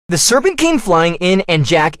The serpent came flying in and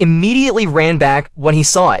Jack immediately ran back when he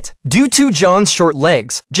saw it. Due to John's short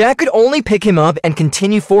legs, Jack could only pick him up and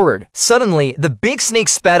continue forward. Suddenly, the big snake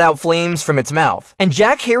spat out flames from its mouth, and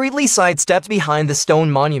Jack hurriedly sidestepped behind the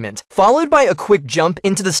stone monument, followed by a quick jump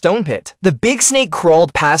into the stone pit. The big snake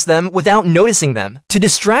crawled past them without noticing them. To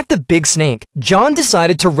distract the big snake, John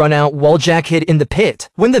decided to run out while Jack hid in the pit.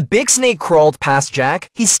 When the big snake crawled past Jack,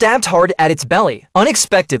 he stabbed hard at its belly.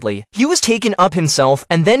 Unexpectedly, he was taken up himself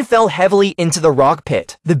and then fell heavily into the rock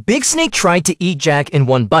pit. The big snake tried to eat Jack in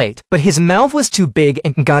one bite, but his mouth was too big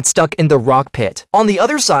and got stuck in the rock pit. On the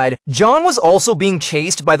other side, John was also being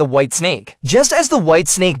chased by the white snake. Just as the white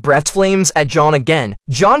snake breathed flames at John again,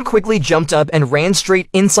 John quickly jumped up and ran straight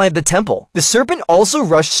inside the temple. The serpent also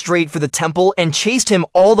rushed straight for the temple and chased him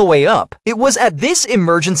all the way up. It was at this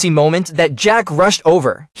emergency moment that Jack rushed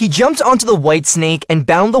over. He jumped onto the white snake and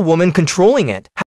bound the woman controlling it.